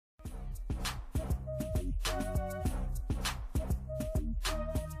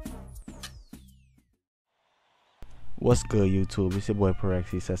What's good, YouTube? It's your boy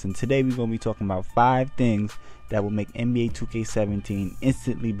Parex, and today we're gonna be talking about 5 things that will make NBA 2K17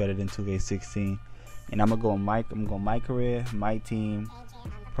 instantly better than 2K16. And I'm gonna go my career, my team,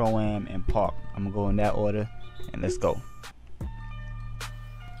 Pro-Am, and Park. I'm gonna go in that order, and let's go.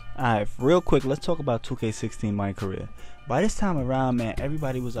 Alright, real quick, let's talk about 2K16 my career. By this time around, man,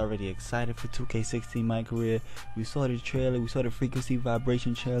 everybody was already excited for 2K16 my career. We saw the trailer, we saw the frequency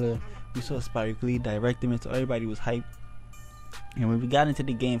vibration trailer, we saw Spike Lee directing it, so everybody was hyped. And when we got into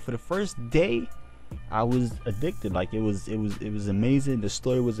the game, for the first day, I was addicted. Like it was amazing. The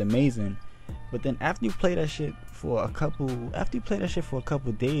story was amazing. But then after you play that shit for a couple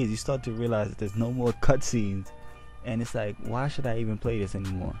days, you start to realize that there's no more cutscenes, and it's like, why should I even play this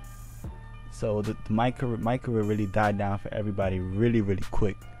anymore? So my career really died down for everybody really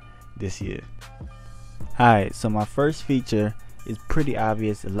quick this year. Alright, so my first feature is pretty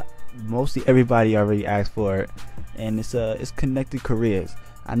obvious. Mostly everybody already asked for it, and it's connected careers.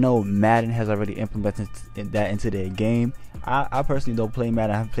 I know Madden has already implemented that into their game. I personally don't play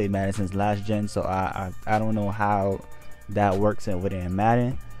Madden. I haven't played Madden since last gen, so I don't know how that works within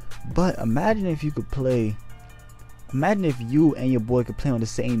Madden. But imagine if you and your boy could play on the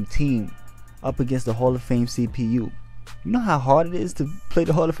same team up against the Hall of Fame CPU. You know how hard it is to play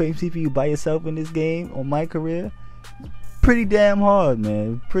the Hall of Fame CPU by yourself in this game on my career? Pretty damn hard,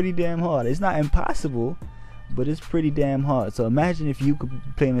 man. Pretty damn hard. It's not impossible, but it's pretty damn hard. So imagine if you could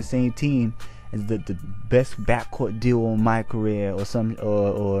play on the same team as the best backcourt duo on my career,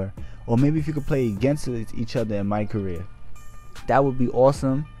 or maybe if you could play against each other in my career. That would be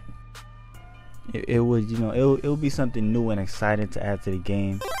awesome. It would be something new and exciting to add to the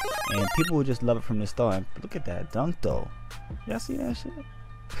game, and people would just love it from the start. And look at that dunk though. Y'all see that shit?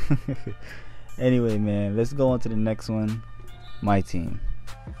 Anyway, man, let's go on to the next one. My team.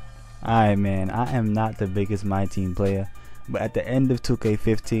 Alright, man, I am not the biggest my team player, but at the end of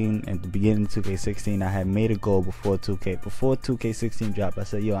 2K15 and the beginning of 2K16, I had made a goal before 2K16 dropped. I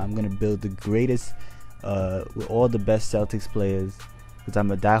said, yo, I'm gonna build the greatest with all the best Celtics players, because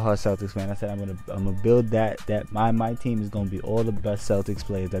I'm a diehard Celtics fan. I said I'm gonna build that my team is gonna be all the best Celtics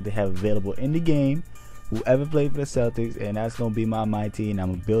players that they have available in the game, whoever played for the Celtics, and that's gonna be my team.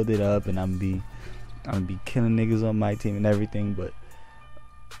 I'm gonna build it up, and I'm gonna be killing niggas on my team and everything. But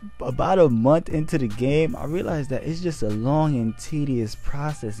about a month into the game, I realized that it's just a long and tedious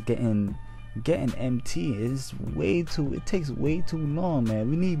process getting MT. It takes way too long, man.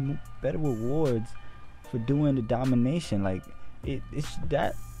 We need better rewards for doing the domination. Like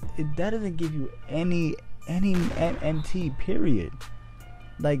that doesn't give you any MT period.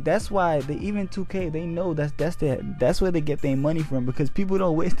 Like that's why even 2K, they know that's where they get their money from, because people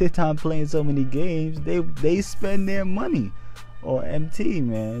don't waste their time playing so many games. They spend their money on MT,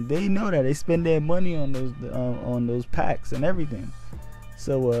 man. They know that they spend their money on those packs and everything.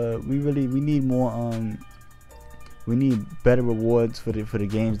 So we need more we need better rewards for the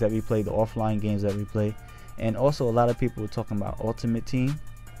games that we play, the offline games that we play. And also, a lot of people were talking about Ultimate Team.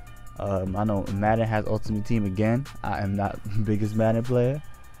 I know Madden has Ultimate Team again. I am not the biggest Madden player,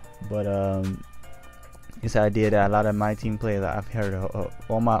 but this idea that a lot of my team players, I've heard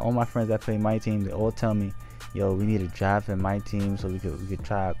all my friends that play my team, they all tell me, yo, we need a draft in my team so we could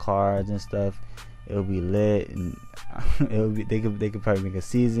try out cards and stuff. It'll be lit, and they could probably make a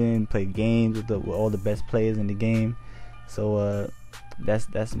season, play games with all the best players in the game. So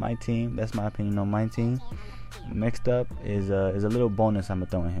that's my team. That's my opinion on my team. Next up is a little bonus I'm gonna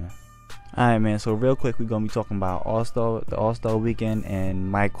throw in here. Alright, man, so real quick, we're gonna be talking about the All-Star weekend and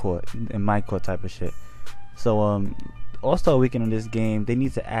my court type of shit. So All-Star weekend on this game, they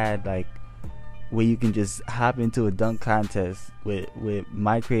need to add like where you can just hop into a dunk contest with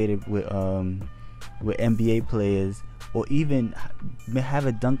NBA players, or even have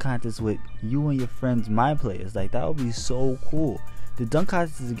a dunk contest with you and your friends, my players. Like that would be so cool. The dunk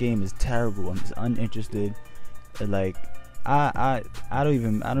contest game is terrible. I'm just uninterested. Like I don't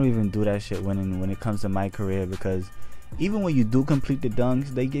even do that shit when it comes to my career, because even when you do complete the dunks,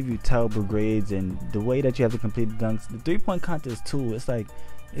 they give you terrible grades, and the way that you have to complete the dunks, the 3-point contest too, it's like,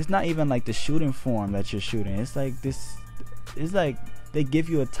 it's not even like the shooting form that you're shooting. It's like they give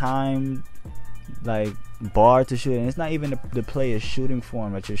you a time like bar to shoot, and it's not even the player's shooting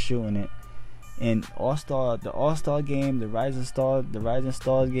form that you're shooting it. And the All-Star game, the Rising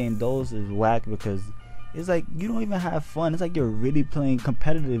Stars game, those is whack, because it's like you don't even have fun. It's like you're really playing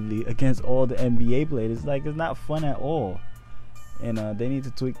competitively against all the NBA players. It's like it's not fun at all, and they need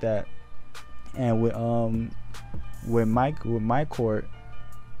to tweak that. And with my court,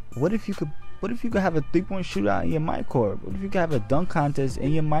 what if you could What if you could have a 3-point shootout in your my court? What if you could have a dunk contest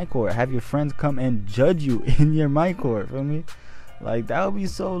in your my court? Have your friends come and judge you in your my court. Feel me? Like, that would be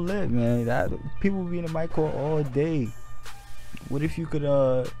so lit, man. That people would be in the my court all day. What if you could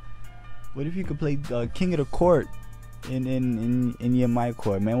play King of the Court in your my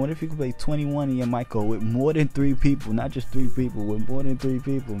court, man? What if you could play 21 in your my court with more than 3 people, not just 3 people, with more than 3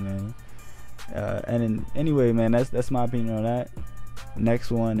 people, man? And then, anyway, man, that's my opinion on that.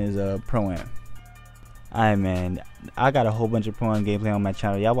 Next one is Pro-Am. Alright, man, I got a whole bunch of Pro-Am gameplay on my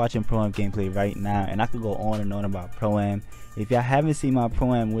channel. Y'all watching Pro-Am gameplay right now, and I could go on and on about Pro-Am. If y'all haven't seen my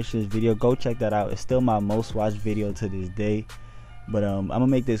Pro-Am wishlist video, go check that out. It's still my most watched video to this day. But I'm gonna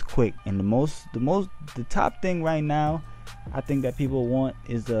make this quick. And the top thing right now, I think that people want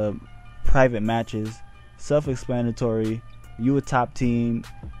is private matches. Self-explanatory. You a top team,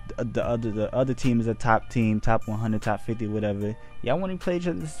 the other team is a top team, top 100, top 50, whatever. Y'all want to play each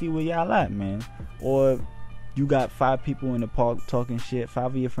other to see where y'all at, man. Or you got 5 people in the park talking shit, 5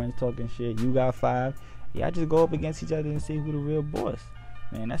 of your friends talking shit, you got 5. Y'all just go up against each other and see who the real boss.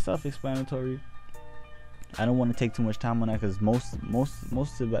 Man, that's self-explanatory. I don't want to take too much time on that, because most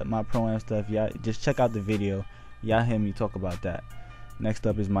of my Pro-Am stuff, y'all just check out the video. Y'all hear me talk about that. Next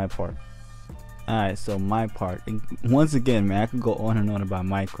up is my park. Alright, so my park. And once again, man, I could go on and on about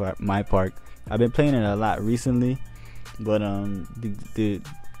my park. I've been playing it a lot recently, but the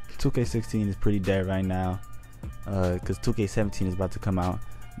 2K16 is pretty dead right now, because 2K17 is about to come out.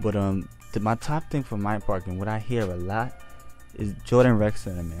 But my top thing for my park, and what I hear a lot, is Jordan Rec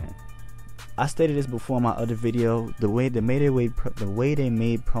Center, man. I stated this before in my other video. The way they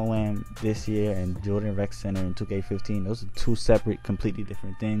made Pro-Am this year and Jordan Rec Center in 2K15, those are 2 separate, completely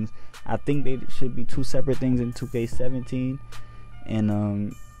different things. I think they should be 2 separate things in 2K17,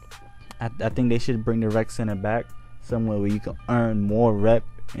 and I think they should bring the Rec Center back somewhere where you can earn more rep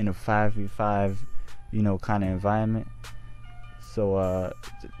in a 5v5, you know, kind of environment. So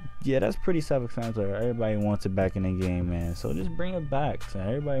yeah, that's pretty self-explanatory. Everybody wants it back in the game, man. So just bring it back. So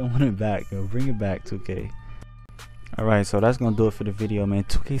everybody want it back. Yo, bring it back, 2K. Alright, so that's gonna do it for the video, man.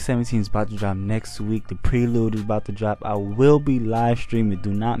 2K17 is about to drop next week. The prelude is about to drop. I will be live streaming.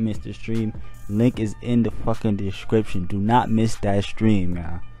 Do not miss the stream. Link is in the fucking description. Do not miss that stream,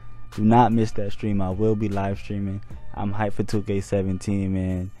 man. Do not miss that stream. I will be live streaming. I'm hyped for 2K17,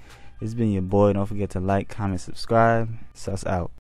 man. It's been your boy. Don't forget to like, comment, subscribe. Sus out.